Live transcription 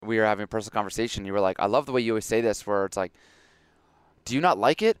we were having a personal conversation. You were like, I love the way you always say this, where it's like, do you not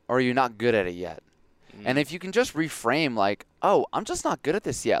like it, or are you not good at it yet? And if you can just reframe like, oh, I'm just not good at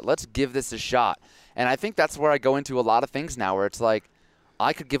this yet. Let's give this a shot. And I think that's where I go into a lot of things now, where it's like,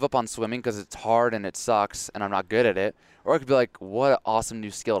 I could give up on swimming because it's hard and it sucks and I'm not good at it. Or I could be like, what an awesome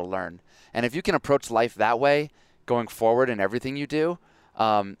new skill to learn. And if you can approach life that way, going forward in everything you do,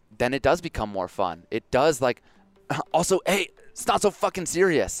 then it does become more fun. It does, like, also, hey, it's not so fucking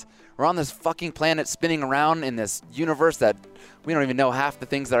serious. We're on this fucking planet spinning around in this universe that we don't even know half the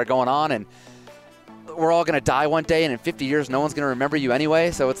things that are going on. And we're all going to die one day, and in 50 years, no one's going to remember you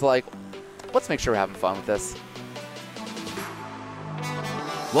anyway. So it's like, let's make sure we're having fun with this.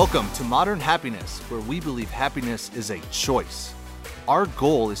 Welcome to Modern Happiness, where we believe happiness is a choice. Our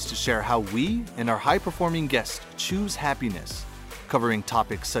goal is to share how we and our high-performing guests choose happiness, covering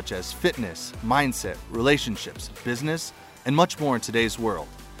topics such as fitness, mindset, relationships, business, and much more in today's world.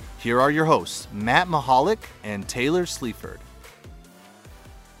 Here are your hosts, Matt Mahalik and Taylor Sleaford.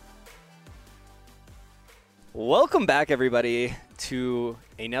 Welcome back, everybody, to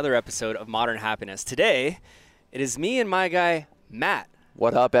another episode of Modern Happiness. Today, it is me and my guy, Matt.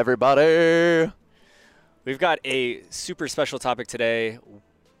 What up, everybody? We've got a super special topic today.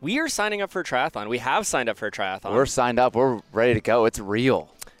 We are signing up for a triathlon. We have signed up for a triathlon. We're signed up. We're ready to go. It's real.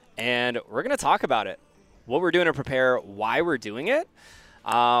 And we're going to talk about it, what we're doing to prepare, why we're doing it,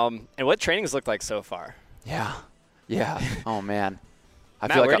 and what training's looked like so far. Yeah. Oh, man.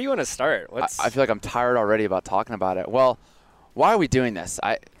 Matt, where do you want to start? I feel like I'm tired already about talking about it. Well, why are we doing this?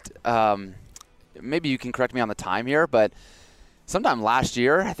 Maybe you can correct me on the time here, but sometime last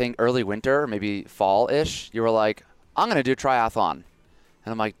year, I think early winter, maybe fall-ish, you were like, I'm going to do a triathlon.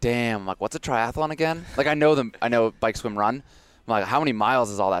 And I'm like, damn, like, what's a triathlon again? Like, I know bike, swim, run. I'm like, how many miles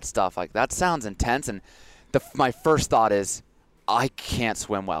is all that stuff? Like, that sounds intense. And my first thought is, I can't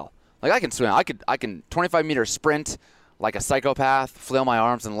swim well. Like, I can swim. I can 25-meter sprint like a psychopath, flail my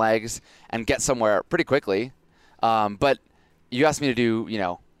arms and legs, and get somewhere pretty quickly. But you asked me to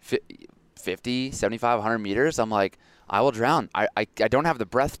do, 50, 75, 100 meters. I'm like, I will drown. I don't have the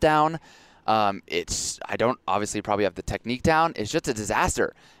breath down. I don't obviously probably have the technique down. It's just a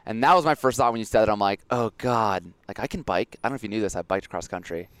disaster. And that was my first thought when you said it. I'm like, oh God, like I can bike. I don't know if you knew this. I biked cross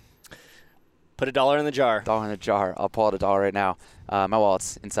country. Put $1 in the jar. $1 in the jar. I'll pull out $1 right now. My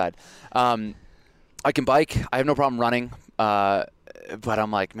wallet's inside. I can bike. I have no problem running. But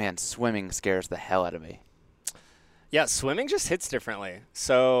I'm like, man, swimming scares the hell out of me. Yeah, swimming just hits differently.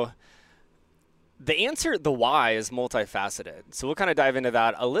 So the answer, the why, is multifaceted. So we'll kind of dive into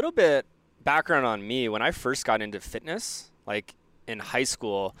that. A little bit background on me. When I first got into fitness, like in high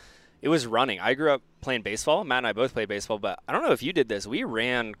school, it was running. I grew up playing baseball. Matt and I both played baseball, but I don't know if you did this. We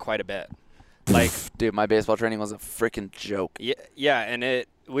ran quite a bit. Like, dude, my baseball training was a freaking joke. Yeah, and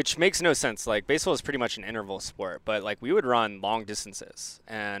which makes no sense. Like, baseball is pretty much an interval sport, but like we would run long distances,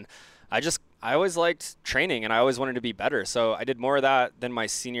 and I always liked training, and I always wanted to be better. So I did more of that than my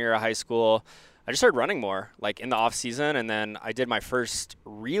senior year of high school. I just started running more, like in the off season, and then I did my first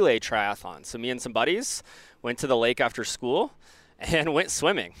relay triathlon. So me and some buddies went to the lake after school and went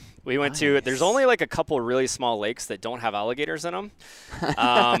swimming. We went there's only like a couple really small lakes that don't have alligators in them.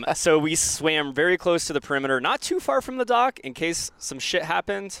 So we swam very close to the perimeter, not too far from the dock in case some shit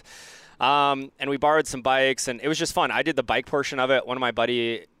happened. And we borrowed some bikes, and it was just fun. I did the bike portion of it. One of my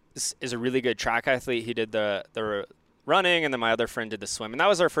buddies is a really good track athlete. He did the running, and then my other friend did the swim. And that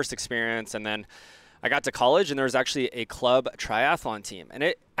was our first experience. And then I got to college, and there was actually a club triathlon team.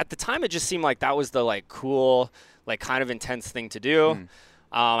 And at the time, it just seemed like that was the like cool, like kind of intense thing to do.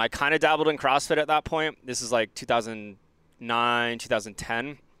 I kind of dabbled in CrossFit at that point. This is like 2009,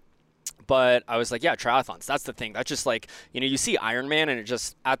 2010. But I was like, yeah, triathlons, that's the thing. That's just like, you see Ironman, and it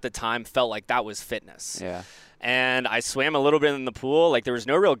just at the time felt like that was fitness. Yeah. And I swam a little bit in the pool. Like, there was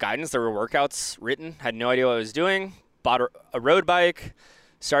no real guidance. There were workouts written. Had no idea what I was doing. Bought a road bike.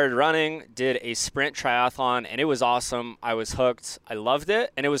 Started running, did a sprint triathlon, and it was awesome. I was hooked. I loved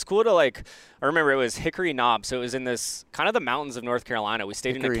it. And it was cool to, like, I remember it was Hickory Knob. So it was in this kind of the mountains of North Carolina. We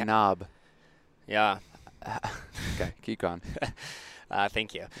stayed Hickory Knob. Yeah. Okay, keep going.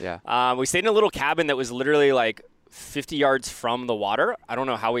 Thank you. Yeah. We stayed in a little cabin that was literally like 50 yards from the water. I don't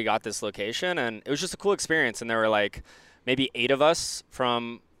know how we got this location, and it was just a cool experience. And there were like maybe 8 of us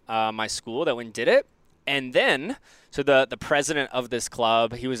from my school that went and did it. And then, so the president of this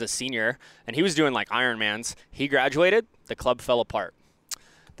club, he was a senior, and he was doing like Ironmans. He graduated. The club fell apart.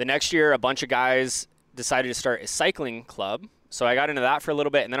 The next year, a bunch of guys decided to start a cycling club. So I got into that for a little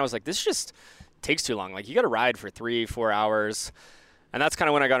bit, and then I was like, this just takes too long. Like, you got to ride for 3-4 hours. And that's kind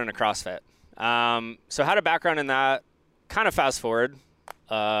of when I got into CrossFit. So I had a background in that. Kind of fast forward.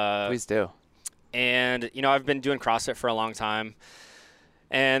 Please do. And, I've been doing CrossFit for a long time.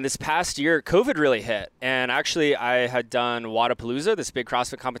 And this past year, COVID really hit. And actually, I had done Wodapalooza, this big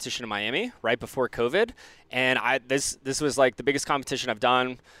CrossFit competition in Miami, right before COVID. And this was like the biggest competition I've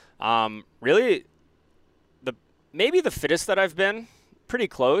done. Really, maybe the fittest that I've been, pretty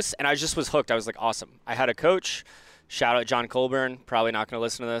close. And I just was hooked. I was like, awesome. I had a coach. Shout out John Colburn. Probably not going to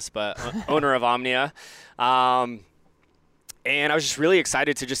listen to this, but owner of Omnia. And I was just really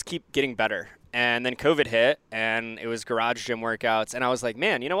excited to just keep getting better. And then COVID hit, and it was garage gym workouts. And I was like,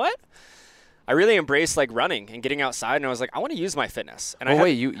 man, you know what? I really embraced like running and getting outside. And I was like, I want to use my fitness. And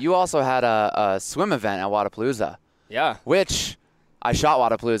wait, you also had a swim event at Wodapalooza. Yeah. Which I shot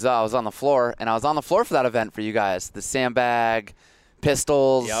Wodapalooza. I was on the floor, and I was on the floor for that event for you guys. The sandbag,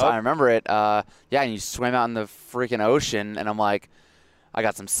 pistols. Yep. I remember it. Yeah, and you swim out in the freaking ocean, and I'm like, I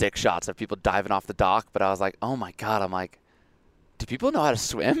got some sick shots of people diving off the dock, but I was like, oh my God. I'm like, do people know how to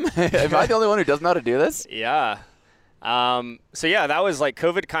swim? Am I the only one who doesn't know how to do this? Yeah. So yeah, that was like,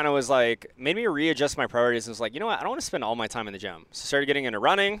 COVID kind of was like, made me readjust my priorities and was like, you know what? I don't want to spend all my time in the gym. So started getting into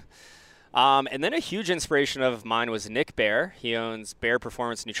running. And then a huge inspiration of mine was Nick Bear. He owns Bear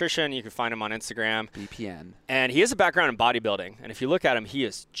Performance Nutrition. You can find him on Instagram. BPN. And he has a background in bodybuilding. And if you look at him, he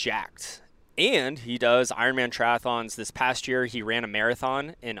is jacked. And he does Ironman triathlons. This past year, he ran a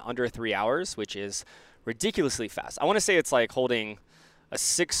marathon in under 3 hours, which is ridiculously fast. I want to say it's like holding a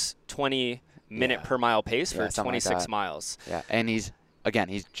 6:20 minute per mile pace for 26 like miles. Yeah, and he's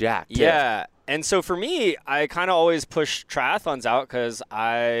jacked too. Yeah, and so for me, I kind of always push triathlons out because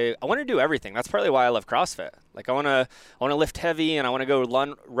I want to do everything. That's partly why I love CrossFit. Like I want to lift heavy and I want to go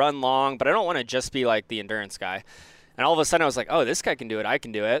run long, but I don't want to just be like the endurance guy. And all of a sudden I was like, oh, this guy can do it. I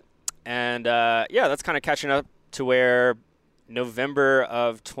can do it. And yeah, that's kind of catching up to where November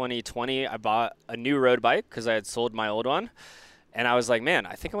of 2020, I bought a new road bike because I had sold my old one. And I was like, man,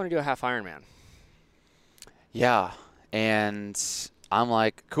 I think I want to do a half Ironman. Yeah, and I'm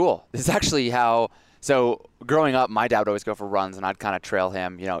like, cool. This is actually how – so growing up, my dad would always go for runs, and I'd kind of trail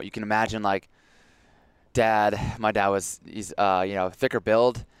him. You know, you can imagine, like, my dad he's thicker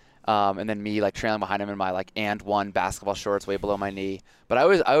build, and then me, like, trailing behind him in my, like, and one basketball shorts way below my knee. But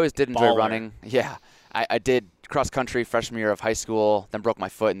I always did enjoy running. Yeah, I did cross-country freshman year of high school, then broke my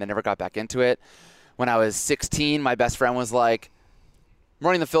foot, and then never got back into it. When I was 16, my best friend was like, I'm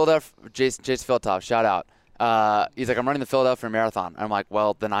running the Philadelphia – Jason Philtop, shout out. He's like, I'm running the Philadelphia Marathon. I'm like,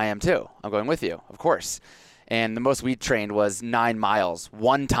 well, then I am too. I'm going with you, of course. And the most we trained was 9 miles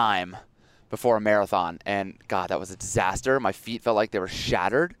one time before a marathon. And, God, that was a disaster. My feet felt like they were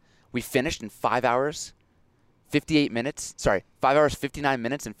shattered. We finished in 5 hours, 58 minutes. Sorry, 5 hours, 59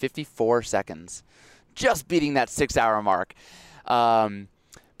 minutes, and 54 seconds. Just beating that 6-hour mark.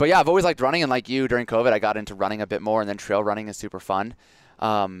 But, yeah, I've always liked running. And like you, during COVID, I got into running a bit more. And then trail running is super fun.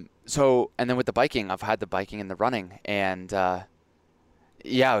 And then with the biking, I've had the biking and the running, and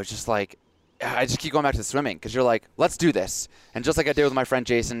yeah, it was just like, I just keep going back to the swimming because you're like, let's do this. And just like I did with my friend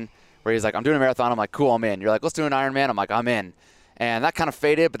Jason, where he's like, I'm doing a marathon. I'm like, cool, I'm in. You're like, let's do an Ironman. I'm like, I'm in. And that kind of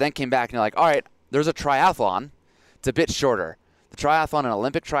faded, but then came back and you're like, all right, there's a triathlon. It's a bit shorter. The triathlon, an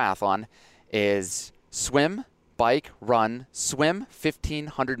Olympic triathlon, is swim, bike, run, swim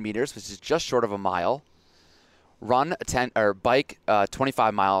 1,500 meters, which is just short of a mile. Run bike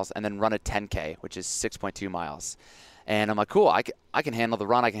 25 miles, and then run a 10K, which is 6.2 miles. And I'm like, cool, I can handle the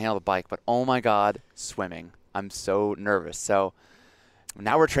run, I can handle the bike, but oh my God, swimming. I'm so nervous. So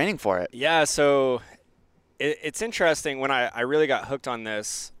now we're training for it. Yeah, so it's interesting. When I really got hooked on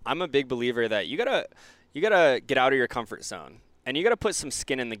this, I'm a big believer that you gotta get out of your comfort zone. And you got to put some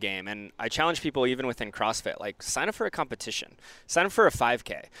skin in the game. And I challenge people even within CrossFit, like sign up for a competition. Sign up for a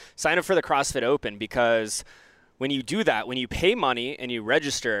 5K. Sign up for the CrossFit Open, because when you do that, when you pay money and you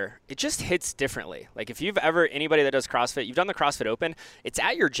register, it just hits differently. Like if you've anybody that does CrossFit, you've done the CrossFit Open, it's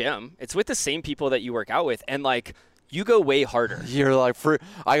at your gym. It's with the same people that you work out with. And like, you go way harder. You're like,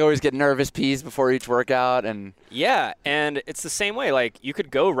 I always get nervous peas before each workout. And yeah, and it's the same way. Like you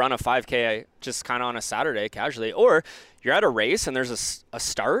could go run a 5K just kind of on a Saturday casually, or you're at a race and there's a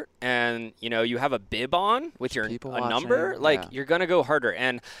start and you have a bib on with your number, like you're going to go harder.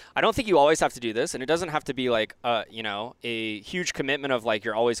 And I don't think you always have to do this, and it doesn't have to be like a huge commitment of like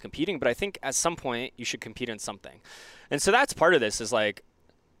you're always competing, but I think at some point you should compete in something. And so that's part of this is like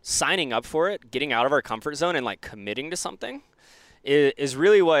signing up for it, getting out of our comfort zone and like committing to something is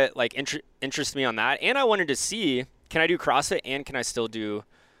really what like interests me on that. And I wanted to see, can I do CrossFit and can I still do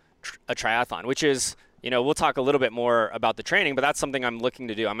a triathlon, which is, we'll talk a little bit more about the training, but that's something I'm looking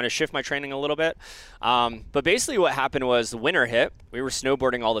to do. I'm going to shift my training a little bit. But basically what happened was the winter hit. We were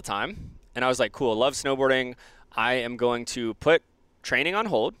snowboarding all the time. And I was like, cool, love snowboarding. I am going to put training on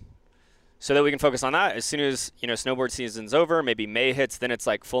hold so that we can focus on that. As soon as, snowboard season's over, maybe May hits, then it's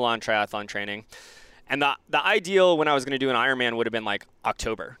like full on triathlon training. And the ideal when I was going to do an Ironman would have been like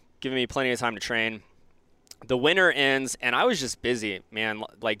October, giving me plenty of time to train. The winter ends, and I was just busy, man,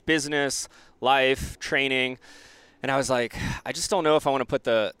 like business, life, training. And I was like, I just don't know if I want to put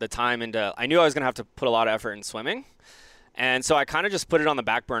the time into, I knew I was going to have to put a lot of effort in swimming. And so I kind of just put it on the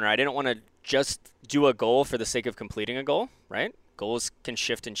back burner. I didn't want to just do a goal for the sake of completing a goal, right? Goals can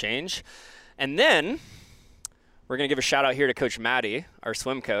shift and change. And then we're going to give a shout out here to Coach Maddie, our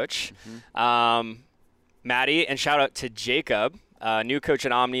swim coach. Maddie, and shout out to Jacob, new coach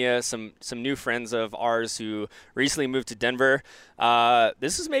at Omnia, some new friends of ours who recently moved to Denver.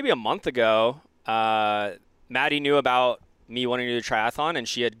 This is maybe a month ago. Maddie knew about me wanting to do a triathlon, and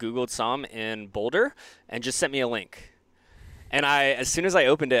she had Googled some in Boulder and just sent me a link. And as soon as I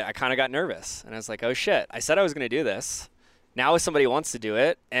opened it, I kind of got nervous. And I was like, oh, shit. I said I was going to do this. Now if somebody wants to do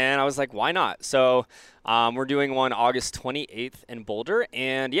it. And I was like, why not? So we're doing one August 28th in Boulder.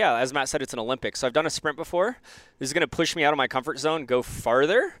 And, yeah, as Matt said, it's an Olympic. So I've done a sprint before. This is going to push me out of my comfort zone, go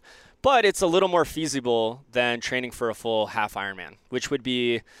farther. But it's a little more feasible than training for a full half Ironman, which would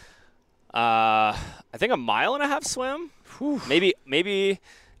be, I think, a 1.5 mile swim. Whew. Maybe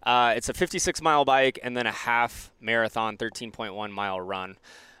it's a 56-mile bike and then a half marathon, 13.1 mile run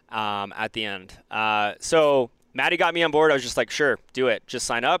at the end. So Maddie got me on board. I was just like, sure, do it. Just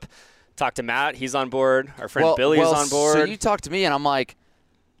sign up. Talk to Matt. He's on board. Our friend Billy is on board. So you talked to me, and I'm like,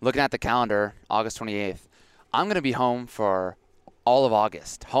 looking at the calendar, August 28th. I'm going to be home for all of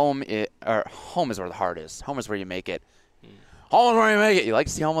August. Home is where the heart is. Home is where you make it. Home is where you make it. You like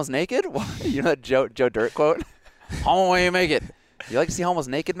to see Homos naked? You know that Joe Dirt quote? Home is where you make it. You like to see Homos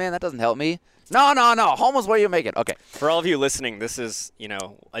naked, man? That doesn't help me. No. Home is where you make it. Okay. For all of you listening, this is,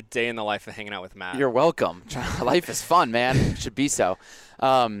 a day in the life of hanging out with Matt. You're welcome. Life is fun, man. It should be so.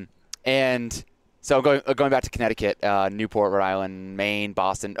 And so going back to Connecticut, Newport, Rhode Island, Maine,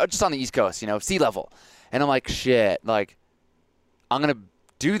 Boston, just on the East Coast, sea level. And I'm like, shit, like, I'm going to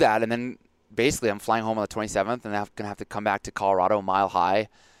do that. And then basically I'm flying home on the 27th, and I'm going to have to come back to Colorado, Mile High,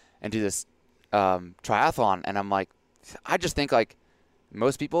 and do this triathlon. And I'm like, I just think, like,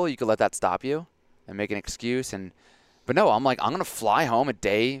 most people, you could let that stop you and make an excuse. But no, I'm like, I'm going to fly home a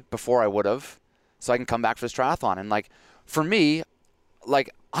day before I would have so I can come back for this triathlon. And, like, for me,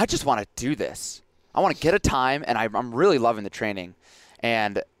 like, I just want to do this. I want to get a time, and I'm really loving the training.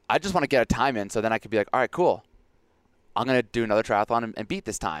 And I just want to get a time in so then I could be like, all right, cool. I'm going to do another triathlon and beat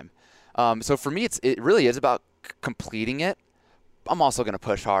this time. So for me, it really is about completing it. I'm also going to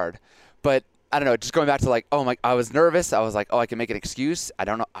push hard. But I don't know, just going back to like, I was nervous. I was like, I can make an excuse. I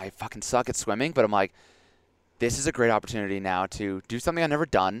don't know. I fucking suck at swimming. But I'm like, this is a great opportunity now to do something I've never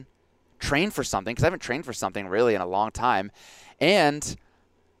done, train for something, because I haven't trained for something really in a long time, and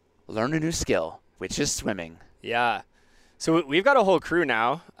learn a new skill, which is swimming. Yeah. So we've got a whole crew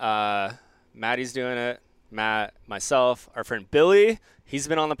now. Maddie's doing it. Matt, myself, our friend Billy. He's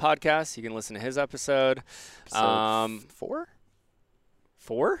been on the podcast. You can listen to his episode. Episode 4?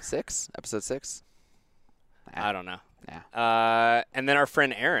 4? 6? Episode 6? I don't know. Yeah. And then our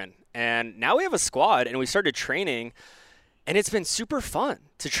friend Aaron. And now we have a squad, and we started training, and it's been super fun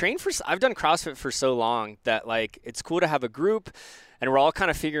to train for. I've done CrossFit for so long that, like, it's cool to have a group, and we're all kind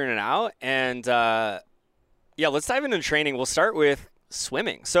of figuring it out. And, let's dive into training. We'll start with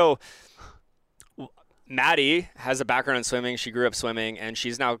swimming. So Maddie has a background in swimming. She grew up swimming, and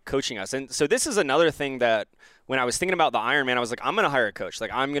she's now coaching us. And so this is another thing that when I was thinking about the Ironman, I was like, I'm going to hire a coach.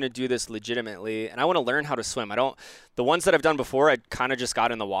 Like, I'm going to do this legitimately, and I want to learn how to swim. The ones that I've done before, I kind of just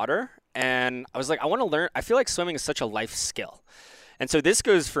got in the water, and I was like, I want to learn. I feel like swimming is such a life skill. And so this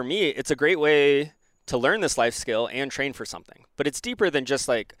goes, for me, it's a great way to learn this life skill and train for something. But it's deeper than just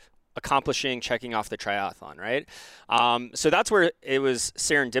like checking off the triathlon, right? So that's where it was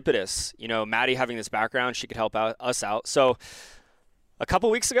serendipitous. Maddie having this background, she could help us out. So a couple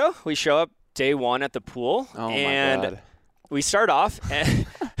weeks ago, we show up day one at the pool, and my God. We start off. And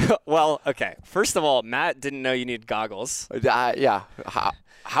well, okay. First of all, Matt didn't know you needed goggles. Yeah.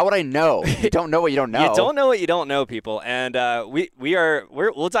 How would I know? You don't know what you don't know. You don't know what you don't know, people. And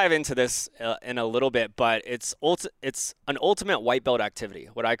we'll dive into this in a little bit, but it's an ultimate white belt activity,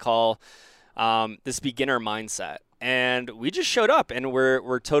 what I call this beginner mindset. And we just showed up, and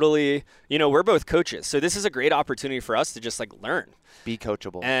we're totally, we're both coaches. So this is a great opportunity for us to just like learn. Be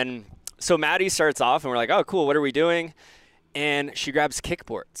coachable. And so Maddie starts off, and we're like, oh, cool, what are we doing? And she grabs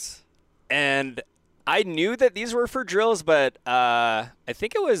kickboards. And I knew that these were for drills, but I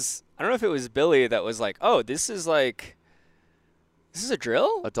think I don't know if it was Billy that was like, oh, this is like this is a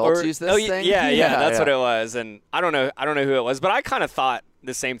drill? Adults use this thing? Yeah, that's what it was. And I don't know who it was, but I kind of thought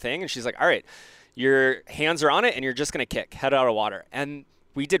the same thing. And she's like, all right, your hands are on it and you're just going to kick, head out of water. And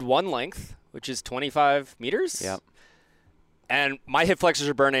we did one length, which is 25 meters. Yep. And my hip flexors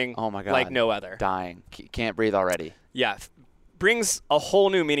are burning oh my God. like no other. Dying. Can't breathe already. Yeah. Brings a whole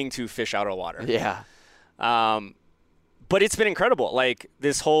new meaning to fish out of water. Yeah. But it's been incredible. Like,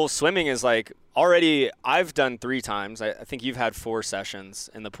 this whole swimming is like, already I've done 3 times. I think you've had 4 sessions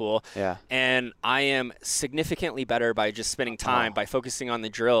in the pool. Yeah. And I am significantly better by just spending time, by focusing on the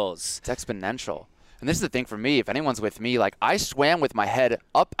drills. It's exponential. And this is the thing for me. If anyone's with me, like, I swam with my head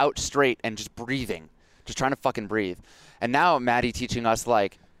up, out straight, and just breathing. Just trying to fucking breathe. And now Maddie teaching us,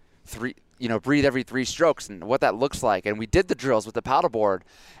 like, breathe every 3 strokes and what that looks like. And we did the drills with the paddleboard.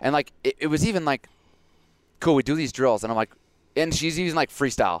 And, like, it was even, like, cool, we do these drills. And I'm like, and she's using, like,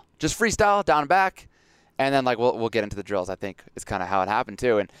 freestyle. Just freestyle, down and back. And then, like, we'll get into the drills, I think, is kind of how it happened,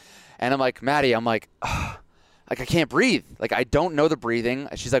 too. And I'm like, Maddie, I'm like, I can't breathe. Like, I don't know the breathing.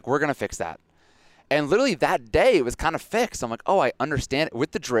 She's like, we're going to fix that. And literally that day, it was kind of fixed. I'm like, oh, I understand it.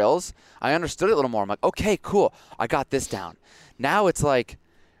 With the drills, I understood it a little more. I'm like, okay, cool. I got this down. Now it's like,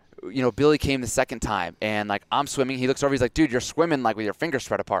 Billy came the second time, and, like, I'm swimming. He looks over. He's like, dude, you're swimming, like, with your fingers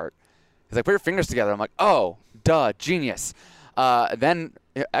spread apart. He's like, put your fingers together. I'm like, oh, duh, genius. Then,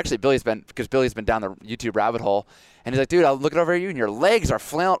 actually, Billy's been down the YouTube rabbit hole. And he's like, dude, I'm looking over at you, and your legs are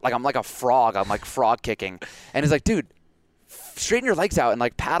flailing. Like, I'm like a frog. I'm, like, frog kicking. And he's like, dude, straighten your legs out and,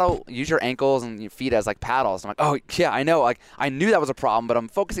 like, paddle, use your ankles and your feet as, like, paddles. I'm like, oh, yeah, I know. Like, I knew that was a problem, but I'm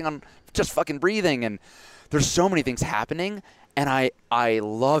focusing on just fucking breathing. And there's so many things happening, and I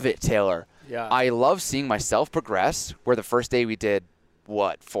love it, Taylor. Yeah. I love seeing myself progress, where the first day we did,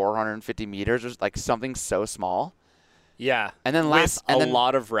 450 meters or, like, something so small. Yeah. And then with a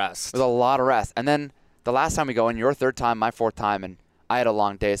lot of rest. With a lot of rest. And then the last time we go in, your 3rd time, my 4th time, and I had a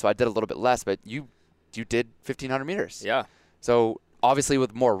long day, so I did a little bit less, but you did 1,500 meters. Yeah. So obviously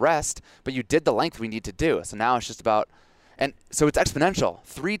with more rest, but you did the length we need to do. So now it's just about, and so it's exponential.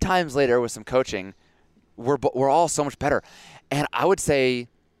 3 times later with some coaching, we're all so much better. And I would say,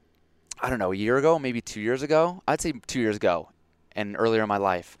 I don't know, a year ago, maybe 2 years ago, I'd say 2 years ago and earlier in my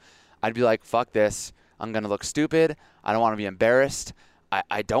life, I'd be like, fuck this. I'm going to look stupid. I don't want to be embarrassed.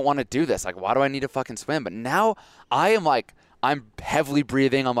 I don't want to do this. Like, why do I need to fucking swim? But now I am like, I'm heavily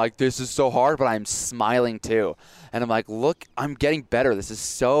breathing. I'm like, this is so hard, but I'm smiling too. And I'm like, look, I'm getting better. This is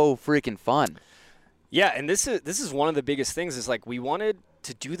so freaking fun. Yeah, and this is one of the biggest things is, like, we wanted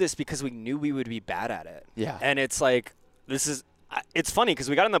to do this because we knew we would be bad at it. Yeah. And it's like, it's funny because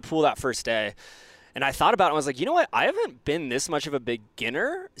we got in the pool that first day, and I thought about it and I was like, you know what? I haven't been this much of a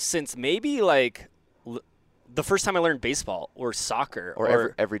beginner since maybe, like, the first time I learned baseball or soccer.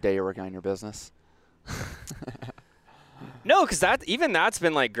 Or every day you're working on your business. No, because that's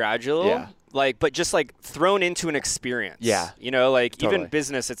been, like, gradual. Yeah. Like, but just, like, thrown into an experience. Yeah. Like, Totally. even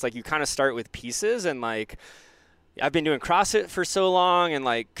business, it's like you kind of start with pieces, and, like, I've been doing CrossFit for so long and,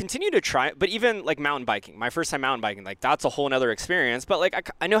 like, continue to try. But even, like, mountain biking, my first time mountain biking, like, that's a whole nother experience. But,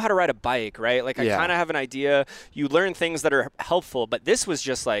 like, I know how to ride a bike, right? Like, I kind of have an idea. You learn things that are helpful. But this was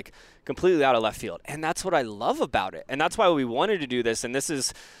just, like, completely out of left field. And that's what I love about it. And that's why we wanted to do this. And this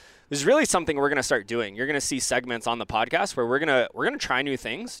is really something we're going to start doing. You're going to see segments on the podcast where we're going to try new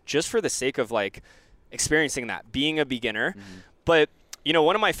things just for the sake of, like, experiencing that, being a beginner. Mm-hmm. But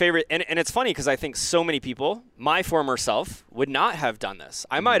one of my favorite, and it's funny because I think so many people, my former self, would not have done this.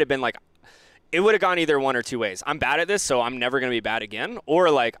 I might have been like, it would have gone either one or two ways. I'm bad at this, so I'm never going to be bad again.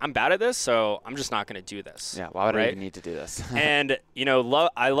 Or, like, I'm bad at this, so I'm just not going to do this. Yeah, why would I even need to do this? And,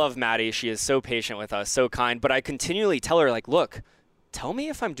 I love Maddie. She is so patient with us, so kind. But I continually tell her, like, look, tell me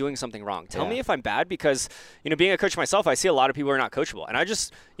if I'm doing something wrong. Tell me if I'm bad because, being a coach myself, I see a lot of people who are not coachable. And I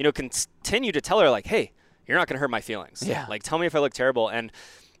just, continue to tell her, like, hey, you're not going to hurt my feelings. Yeah. Like, tell me if I look terrible. And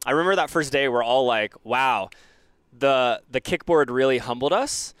I remember that first day, we're all like, wow, the kickboard really humbled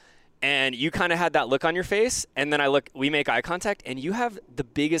us. And you kind of had that look on your face. And then we make eye contact, and you have the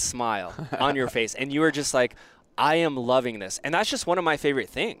biggest smile on your face. And you were just like, I am loving this. And that's just one of my favorite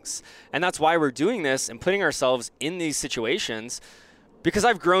things. And that's why we're doing this and putting ourselves in these situations, because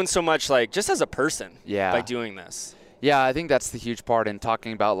I've grown so much, like, just as a person by doing this. Yeah, I think that's the huge part in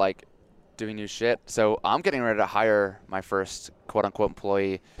talking about, like, doing new shit. So I'm getting ready to hire my first quote-unquote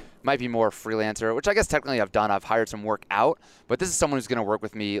employee. Might be more freelancer, which I guess technically I've done. I've hired some work out, but this is someone who's going to work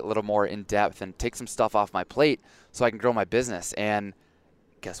with me a little more in depth and take some stuff off my plate so I can grow my business. And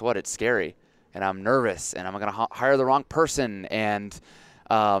guess what? It's scary, and I'm nervous, and I'm going to hire the wrong person, and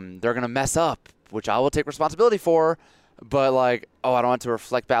they're going to mess up, which I will take responsibility for. But, like, I don't want to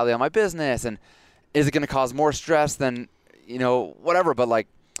reflect badly on my business, and is it going to cause more stress than whatever. But like,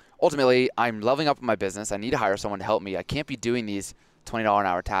 ultimately, I'm leveling up in my business. I need to hire someone to help me. I can't be doing these $20 an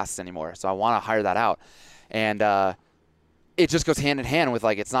hour tasks anymore. So I want to hire that out. And it just goes hand in hand with,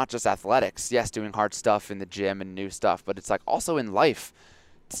 like, it's not just athletics. Yes, doing hard stuff in the gym and new stuff, but it's like also in life.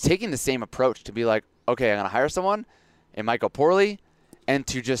 It's taking the same approach to be like, okay, I'm going to hire someone. It might go poorly. And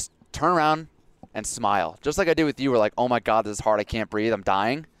to just turn around and smile. Just like I did with you. We're like, oh my God, this is hard. I can't breathe. I'm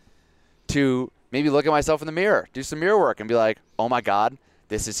dying. To maybe look at myself in the mirror, do some mirror work and be like, oh my God,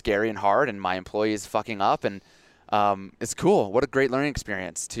 this is scary and hard and my employee is fucking up. And it's cool. What a great learning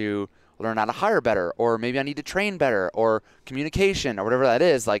experience to learn how to hire better, or maybe I need to train better, or communication, or whatever that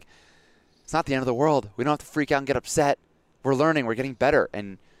is. Like, it's not the end of the world. We don't have to freak out and get upset. We're learning. We're getting better.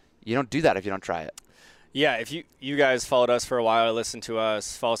 And you don't do that if you don't try it. Yeah, if you guys followed us for a while, listened to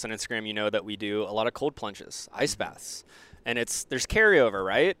us, follow us on Instagram, you know that we do a lot of cold plunges, ice baths. And there's carryover,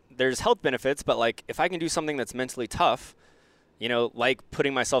 right? There's health benefits, but like if I can do something that's mentally tough, like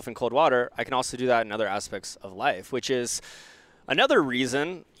putting myself in cold water, I can also do that in other aspects of life, which is another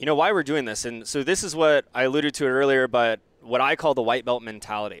reason, why we're doing this. And so this is what I alluded to it earlier, but what I call the white belt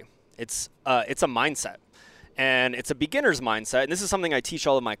mentality. It's a mindset. And it's a beginner's mindset. And this is something I teach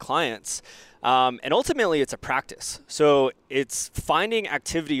all of my clients. And ultimately, it's a practice. So it's finding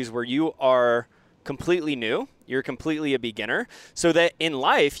activities where you are completely new. You're completely a beginner. So that in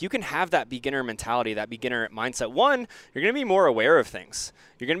life, you can have that beginner mentality, that beginner mindset. One, you're going to be more aware of things.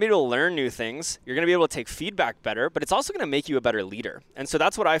 You're going to be able to learn new things. You're going to be able to take feedback better, but it's also going to make you a better leader. And so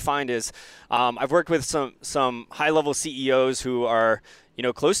that's what I find is I've worked with some high-level CEOs who are,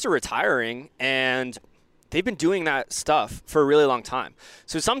 close to retiring, and they've been doing that stuff for a really long time.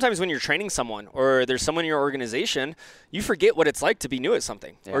 So sometimes when you're training someone or there's someone in your organization, you forget what it's like to be new at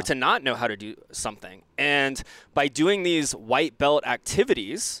something or to not know how to do something. And by doing these white belt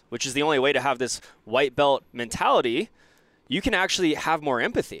activities, which is the only way to have this white belt mentality, you can actually have more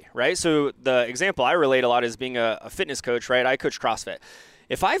empathy, right? So the example I relate a lot is being a fitness coach, right? I coach CrossFit.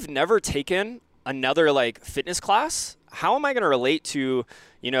 If I've never taken another fitness class, how am I going to relate to,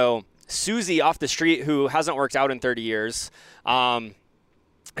 Susie off the street who hasn't worked out in 30 years and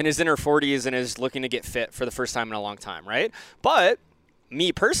is in her 40s and is looking to get fit for the first time in a long time, right? But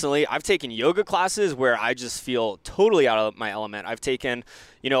me personally, I've taken yoga classes where I just feel totally out of my element. I've taken,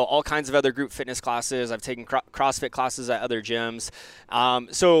 all kinds of other group fitness classes. I've taken CrossFit classes at other gyms.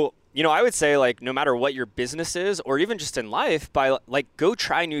 So I would say no matter what your business is or even just in life, go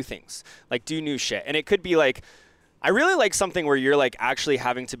try new things, do new shit. And it could be I really like something where you're actually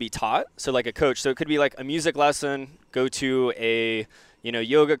having to be taught. So like a coach. So it could be a music lesson, go to a,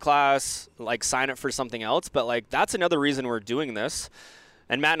 yoga class, sign up for something else. But that's another reason we're doing this.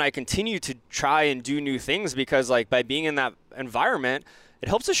 And Matt and I continue to try and do new things because by being in that environment, it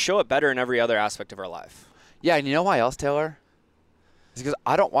helps us show up better in every other aspect of our life. Yeah. And you know why else, Taylor? It's because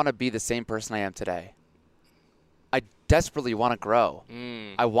I don't want to be the same person I am today. I desperately want to grow.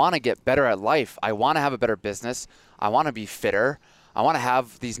 I want to get better at life. I want to have a better business. I want to be fitter. I want to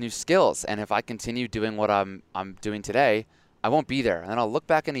have these new skills. And if I continue doing what I'm doing today, I won't be there. And then I'll look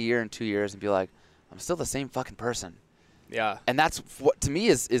back in a year and 2 years and be like, I'm still the same fucking person. Yeah. And that's what to me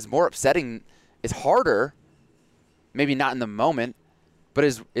is more upsetting. It's harder, maybe not in the moment, but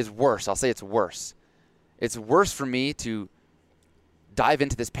is worse. I'll say it's worse. It's worse for me to dive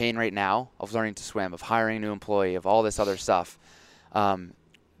into this pain right now of learning to swim, of hiring a new employee, of all this other stuff.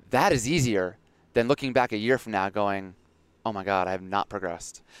 That is easier than looking back a year from now going, oh my God, I have not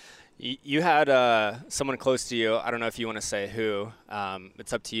progressed. You had someone close to you, I don't know if you want to say who,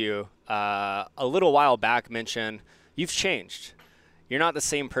 it's up to you, a little while back mention, you've changed. You're not the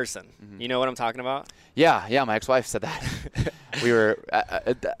same person. Mm-hmm. You know what I'm talking about? Yeah, my ex-wife said that.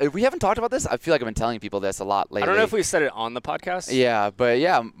 We haven't talked about this. I feel like I've been telling people this a lot lately. I don't know if we said it on the podcast. Yeah, but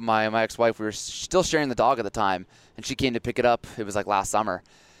yeah, my ex-wife, we were still sharing the dog at the time, and she came to pick it up. It was last summer.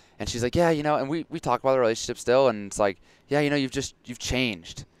 And she's like, yeah, and we talk about the relationship still, and it's yeah, you've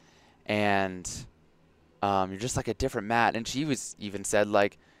changed. And you're just a different Matt. And she was even said,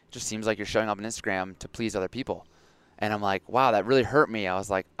 it just seems like you're showing up on Instagram to please other people. And I'm like, wow, that really hurt me. I was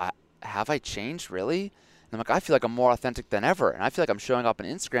like, have I changed, really? And I'm like, I feel like I'm more authentic than ever. And I feel like I'm showing up on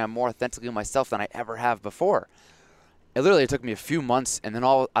Instagram more authentically myself than I ever have before. It took me a few months, and then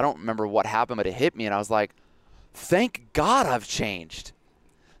I don't remember what happened, but it hit me, and I was like, thank God I've changed.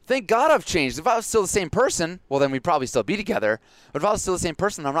 Thank God I've changed. If I was still the same person, well, then we'd probably still be together. But if I was still the same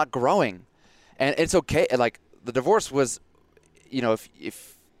person, I'm not growing. And it's okay. The divorce was,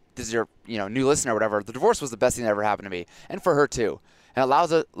 if this is your new listener or whatever, the divorce was the best thing that ever happened to me, and for her too. And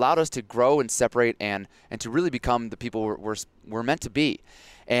it allowed us to grow and separate and to really become the people we're meant to be.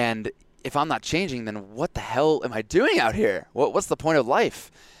 And if I'm not changing, then what the hell am I doing out here? What's the point of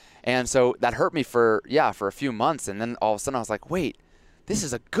life? And so that hurt me for a few months. And then all of a sudden I was like, wait, this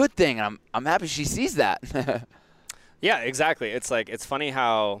is a good thing. And I'm happy she sees that. Yeah, exactly. It's like, it's funny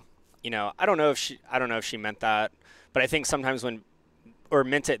how, I don't know if she meant that, but I think sometimes or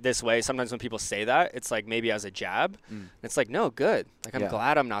meant it this way, sometimes when people say that, it's like maybe as a jab. It's like, no, good. Like, I'm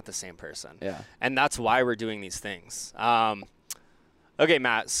glad I'm not the same person. Yeah. And that's why we're doing these things. Okay,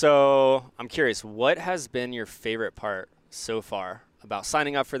 Matt, so I'm curious, what has been your favorite part so far about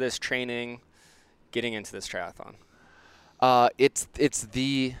signing up for this training, getting into this triathlon? It's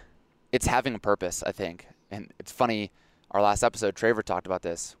having a purpose, I think. And it's funny, our last episode, Traver talked about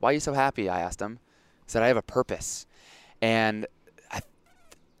this. Why are you so happy? I asked him. He said, I have a purpose. And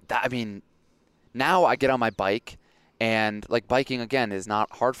now I get on my bike, and like biking again is not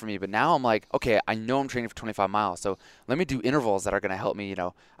hard for me, but now I'm like, okay, I know I'm training for 25 miles, so let me do intervals that are going to help me.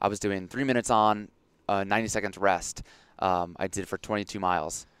 I was doing 3 minutes on, 90 seconds rest. I did for 22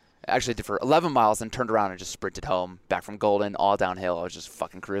 miles. Actually, I did for 11 miles and turned around and just sprinted home back from Golden, all downhill. I was just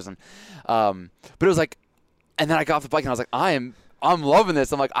fucking cruising. But it was like, and then I got off the bike and I was like, I'm loving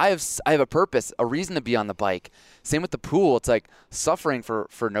this. I'm like, I have a purpose, a reason to be on the bike. Same with the pool. It's like suffering for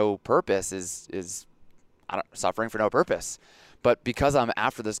no purpose is suffering for no purpose. But because I'm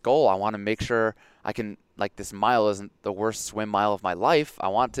after this goal, I want to make sure I can, like, this mile isn't the worst swim mile of my life. I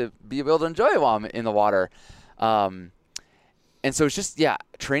want to be able to enjoy it while I'm in the water. And so it's just,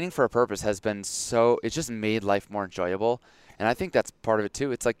 training for a purpose has been it's just made life more enjoyable. And I think that's part of it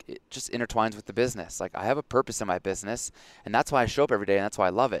too. It's like, it just intertwines with the business. Like, I have a purpose in my business, and that's why I show up every day, and that's why I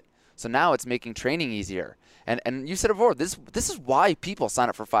love it. So now it's making training easier. And you said it before, this is why people sign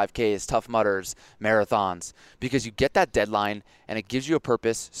up for 5Ks, Tough Mudders, marathons, because you get that deadline and it gives you a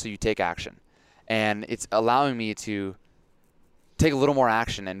purpose, so you take action. And it's allowing me to take a little more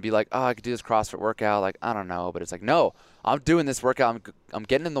action and be like, oh, I could do this CrossFit workout. Like, I don't know. But it's like, no, I'm doing this workout. I'm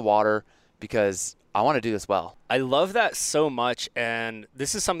getting in the water because I want to do this well. I love that so much. And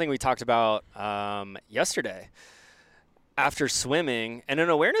this is something we talked about yesterday after swimming, and an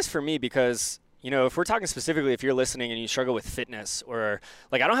awareness for me because, if we're talking specifically, if you're listening and you struggle with fitness, or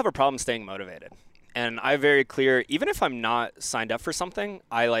like, I don't have a problem staying motivated. And I'm very clear, even if I'm not signed up for something,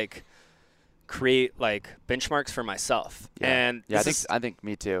 I like create like benchmarks for myself. And I think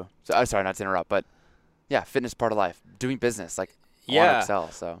me too. So I'm sorry not to interrupt, but fitness is part of life. Doing business, like, I want to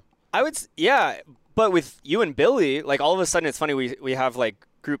excel. So I would, but with you and Billy, like, all of a sudden it's funny, we have like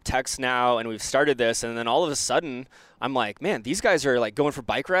group texts now, and we've started this, and then all of a sudden I'm like, man, these guys are like going for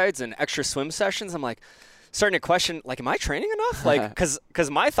bike rides and extra swim sessions. I'm like starting to question, like, am I training enough? Like, because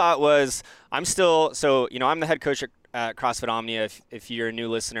my thought was, I'm still, so, I'm the head coach at CrossFit Omnia, if you're a new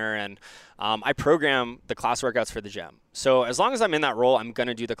listener, and I program the class workouts for the gym. So as long as I'm in that role, I'm going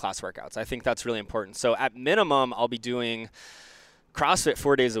to do the class workouts. I think that's really important. So at minimum, I'll be doing CrossFit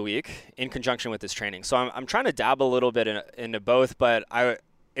 4 days a week in conjunction with this training. So I'm trying to dabble a little bit into both, but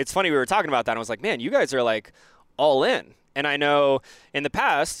it's funny, we were talking about that, and I was like, man, you guys are like all in. And I know in the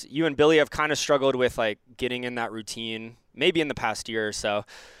past, you and Billy have kind of struggled with like getting in that routine, maybe in the past year or so.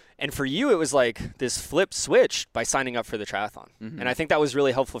 And for you, it was like this flip switch by signing up for the triathlon. Mm-hmm. And I think that was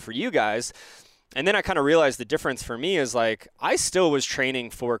really helpful for you guys. And then I kind of realized the difference for me is like, I still was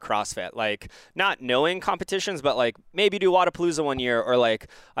training for CrossFit, like not knowing competitions, but like maybe do Wodapalooza one year, or like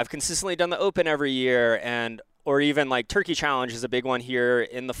I've consistently done the Open every year, or even like Turkey Challenge is a big one here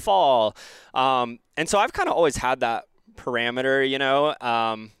in the fall. And so I've kind of always had that parameter,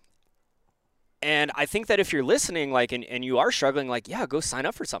 and I think that if you're listening, like, and you are struggling, like, go sign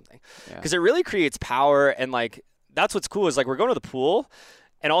up for something, because it really creates power. And like, that's what's cool is like, we're going to the pool,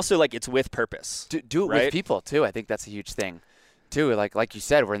 and also like, it's with purpose. Do it right? with people too. I think that's a huge thing too. Like you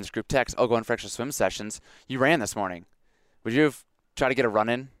said, we're in this group text. Oh, going for extra swim sessions. You ran this morning. Would you have tried to get a run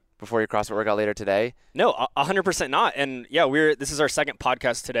in before your CrossFit workout later today? No, 100% not. And this is our second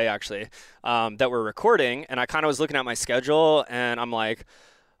podcast today, actually, that we're recording. And I kind of was looking at my schedule, and I'm like,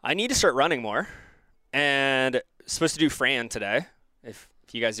 I need to start running more, and supposed to do Fran today. If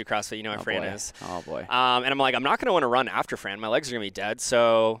you guys do CrossFit, you know what Fran is. Oh boy. And I'm like, I'm not going to want to run after Fran. My legs are going to be dead.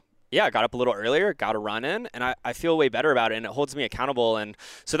 So I got up a little earlier, got a run in, and I feel way better about it, and it holds me accountable. And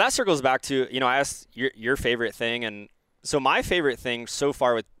so that circles back to, I asked your favorite thing. And so my favorite thing so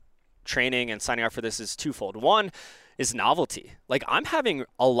far with training and signing up for this is twofold. One is novelty. Like, I'm having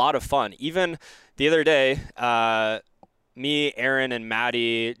a lot of fun. Even the other day, me, Aaron, and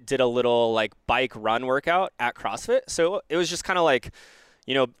Maddie did a little like bike run workout at CrossFit. So it was just kind of like,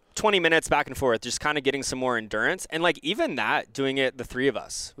 20 minutes back and forth, just kind of getting some more endurance. And like, even that, doing it, the three of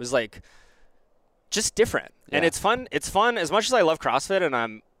us, was like just different. Yeah. And it's fun. It's fun as much as I love CrossFit, and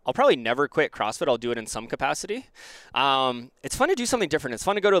I'm I'll probably never quit CrossFit. I'll do it in some capacity. It's fun to do something different. It's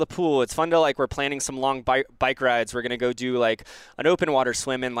fun to go to the pool. It's fun to like, we're planning some long bike rides. We're going to go do like an open water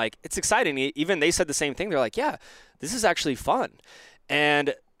swim, and like, it's exciting. Even they said the same thing. They're like, yeah, this is actually fun.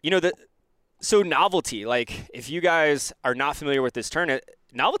 And so novelty, like if you guys are not familiar with this term,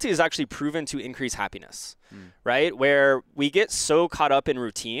 novelty is actually proven to increase happiness, right? Where we get so caught up in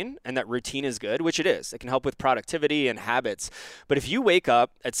routine, and that routine is good, which it is. It can help with productivity and habits. But if you wake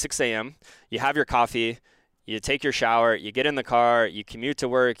up at 6 a.m., you have your coffee, you take your shower, you get in the car, you commute to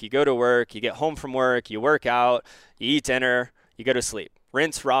work, you go to work, you get home from work, you work out, you eat dinner, you go to sleep.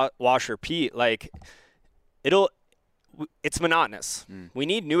 Rinse, wash, repeat. Like it's monotonous. We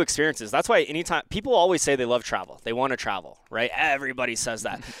need new experiences. That's why anytime people always say they love travel, they want to travel, right? Everybody says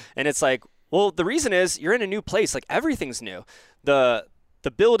that. And it's like, well, the reason is you're in a new place. Like everything's new. The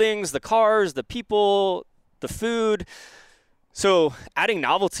buildings, the cars, the people, the food. So adding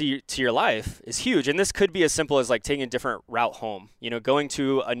novelty to your life is huge. And this could be as simple as like taking a different route home, going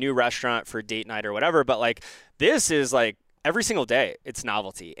to a new restaurant for date night or whatever. But like this is like, every single day, it's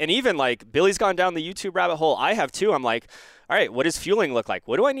novelty. And even like Billy's gone down the YouTube rabbit hole. I have too. I'm like, all right, what does fueling look like?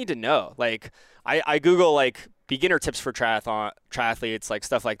 What do I need to know? Like I Google like beginner tips for triathletes, like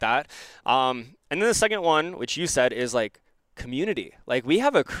stuff like that. And then the second one, which you said, is like community. Like we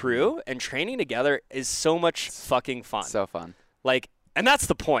have a crew, and training together is so much fucking fun. So fun. Like, and that's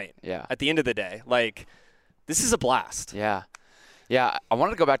the point. Yeah. At the end of the day, like this is a blast. Yeah. Yeah. I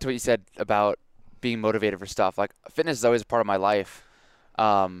wanted to go back to what you said about being motivated for stuff. Like fitness is always a part of my life.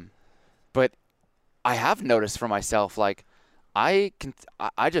 But I have noticed for myself, like I'm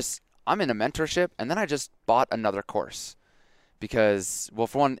in a mentorship, and then I just bought another course because, well,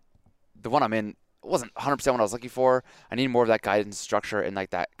 for one, the one I'm in wasn't 100% what I was looking for. I need more of that guidance structure and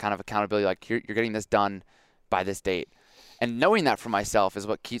like that kind of accountability. Like you're getting this done by this date, and knowing that for myself is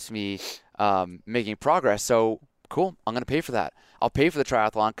what keeps me making progress. So cool. I'm going to pay for that. I'll pay for the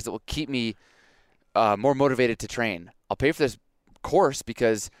triathlon because it will keep me more motivated to train. I'll pay for this course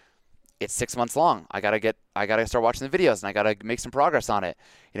because it's 6 months long. I gotta start watching the videos, and I gotta make some progress on it.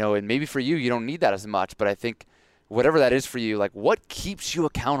 And maybe for you don't need that as much, but I think whatever that is for you, like what keeps you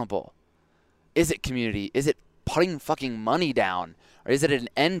accountable? Is it community? Is it putting fucking money down? Or is it an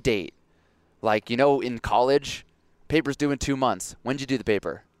end date? Like, in college, paper's due in 2 months. When'd you do the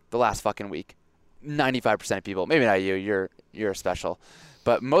paper? The last fucking week. 95% of people, maybe not you, you're special.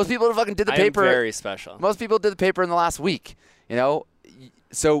 But most people fucking did the paper. I'm very special. Most people did the paper in the last week,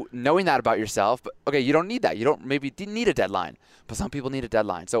 So knowing that about yourself, but okay, you don't need that. You don't maybe need a deadline, but some people need a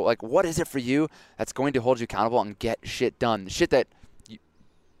deadline. So like, what is it for you that's going to hold you accountable and get shit done? The shit that,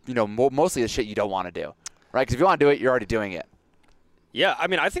 mostly the shit you don't want to do, right? Because if you want to do it, you're already doing it. Yeah, I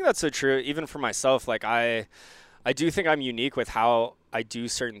mean, I think that's so true. Even for myself, like I do think I'm unique with how I do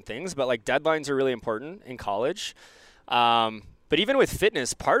certain things, but like deadlines are really important in college. But even with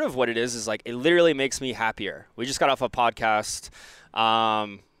fitness, part of what it is like it literally makes me happier. We just got off a podcast,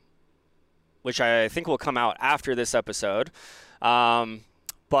 which I think will come out after this episode.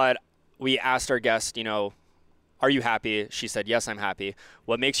 But we asked our guest, are you happy? She said, yes, I'm happy.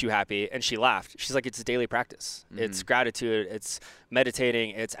 What makes you happy? And she laughed. She's like, it's a daily practice. Mm-hmm. It's gratitude. It's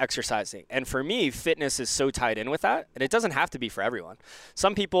meditating. It's exercising. And for me, fitness is so tied in with that. And it doesn't have to be for everyone.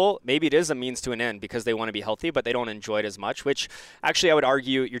 Some people, maybe it is a means to an end because they want to be healthy, but they don't enjoy it as much, which actually I would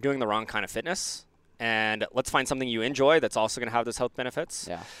argue you're doing the wrong kind of fitness. And let's find something you enjoy that's also going to have those health benefits.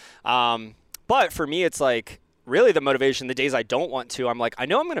 Yeah. But for me, it's like really the motivation, the days I don't want to, I'm like, I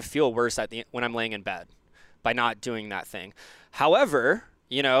know I'm going to feel worse when I'm laying in bed by not doing that thing. However,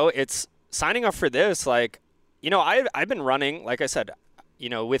 it's signing up for this, like, I've been running, like I said,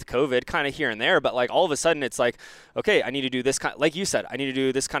 with COVID kind of here and there, but like all of a sudden it's like, okay, I need to do this kind, like you said, I need to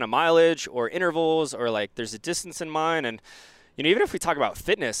do this kind of mileage or intervals, or like there's a distance in mind. And, even if we talk about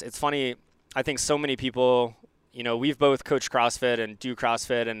fitness, it's funny. I think so many people, we've both coached CrossFit and do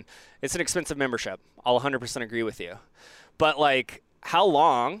CrossFit, and it's an expensive membership. I'll 100% agree with you. But like, how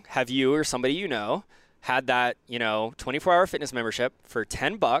long have you or somebody had that, 24-hour fitness membership for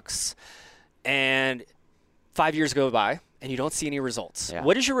 $10 and 5 years go by and you don't see any results? Yeah.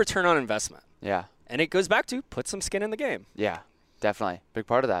 What is your return on investment? Yeah. And it goes back to put some skin in the game. Yeah, definitely. Big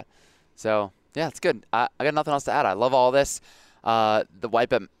part of that. So, yeah, it's good. I got nothing else to add. I love all this. The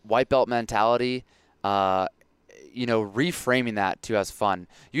white belt mentality, reframing that too as fun.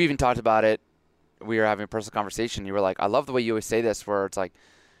 You even talked about it. We were having a personal conversation. You were like, I love the way you always say this, where it's like,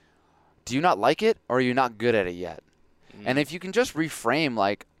 do you not like it, or are you not good at it yet? Mm-hmm. And if you can just reframe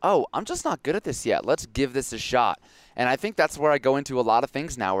like, oh, I'm just not good at this yet. Let's give this a shot. And I think that's where I go into a lot of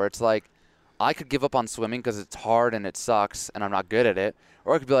things now, where it's like, I could give up on swimming because it's hard and it sucks and I'm not good at it.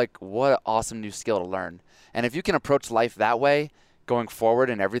 Or I could be like, what an awesome new skill to learn. And if you can approach life that way, going forward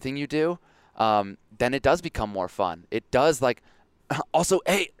in everything you do, then it does become more fun. It does, like, also,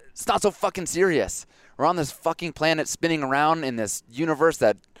 hey, it's not so fucking serious. We're on this fucking planet spinning around in this universe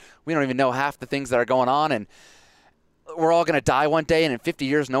that we don't even know half the things that are going on, and we're all going to die one day, and in 50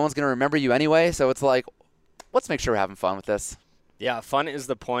 years, no one's going to remember you anyway. So it's like, let's make sure we're having fun with this. Yeah, fun is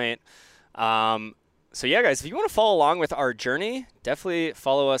the point. So yeah, guys, if you want to follow along with our journey, definitely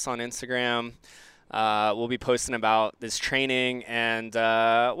follow us on Instagram. We'll be posting about this training and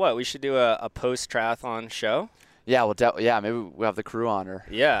we should do a post triathlon show. Yeah, maybe we'll have the crew on, or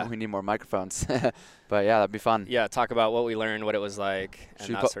we need more microphones. But yeah, that'd be fun. Yeah, talk about what we learned, what it was like,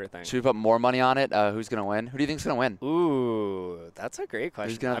 and that sort of thing. Should we put more money on it? Who's gonna win? Who do you think's gonna win? Ooh, that's a great question.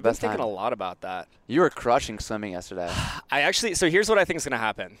 Who's gonna have I've the been best thinking time? a lot about that. You were crushing swimming yesterday. So here's what I think is gonna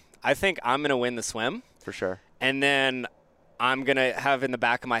happen. I think I'm gonna win the swim, For sure. and then I'm gonna have in the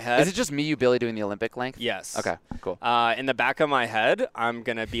back of my head. Is it just me, you, Billy, doing the Olympic length? Yes. Okay, cool. In the back of my head, I'm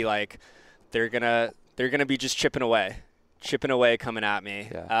gonna be like, they're gonna be just chipping away coming at me.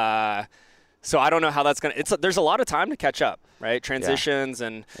 Yeah. So I don't know how that's gonna. There's a lot of time to catch up, right? Transitions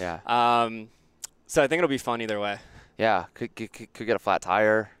and. Yeah. So I think it'll be fun either way. Yeah, could get a flat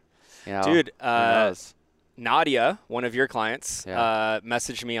tire. You know, Dude, who knows? Nadia, one of your clients, Yeah.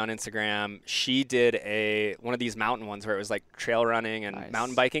 messaged me on Instagram. She did one of these mountain ones where it was like trail running and Nice.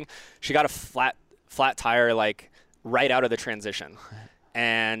 mountain biking. She got a flat tire like right out of the transition,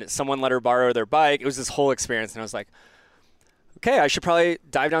 and someone let her borrow their bike. It was this whole experience, and I was like, okay, I should probably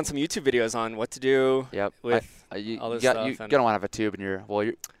dive down some YouTube videos on what to do Yep. with you, all this you stuff. You're and- gonna want to have a tube in your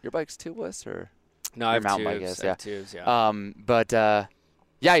bike's tubeless, or No, I have mountain bike tubes. is, I have tubes, yeah. But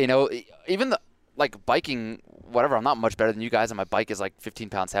yeah, you know, even the like biking, whatever. I'm not much better than you guys, and my bike is like 15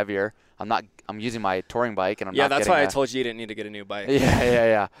 pounds heavier. I'm using my touring bike, and I'm Yeah, not that's getting why I told you you didn't need to get a new bike.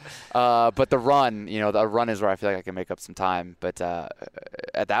 Yeah. But the run is where I feel like I can make up some time. But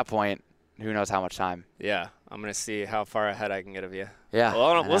at that point, who knows how much time? Yeah, I'm going to see how far ahead I can get of you. Yeah. Well,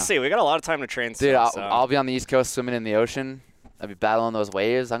 I know. we'll see. We got a lot of time to train Dude, still, so. I'll be on the East Coast swimming in the ocean. I'll be battling those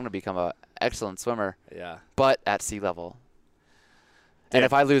waves. I'm going to become an excellent swimmer, Yeah. but at sea level. Dude, and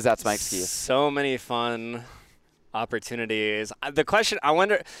if I lose, that's my excuse. So many fun opportunities. The question, I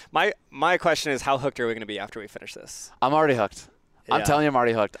wonder, my question is, how hooked are we going to be after we finish this? I'm already hooked. I'm Yeah. telling you, I'm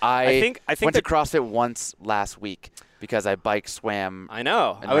already hooked. I think went to that- CrossFit once last week because I bike, swam. I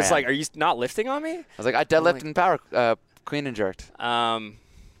know. And I was ran. like, are you not lifting on me? I was like, I deadlift and power, clean and jerked.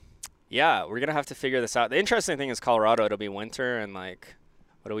 Yeah, we're going to have to figure this out. The interesting thing is Colorado, it'll be winter, and like,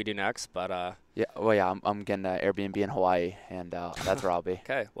 what do we do next? But Yeah, well, yeah, I'm getting an Airbnb in Hawaii, and that's where I'll be.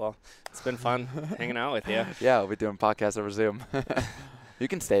 okay, well, it's been fun hanging out with you. Yeah, we'll be doing podcasts over Zoom. You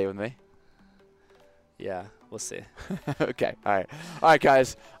can stay with me. Yeah, we'll see. Okay, all right,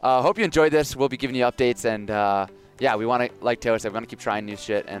 guys. Hope you enjoyed this. We'll be giving you updates, and yeah, we want to, like Taylor said, we want to keep trying new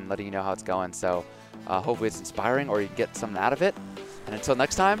shit and letting you know how it's going. So hopefully it's inspiring, or you get something out of it. And until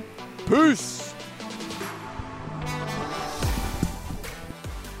next time, peace.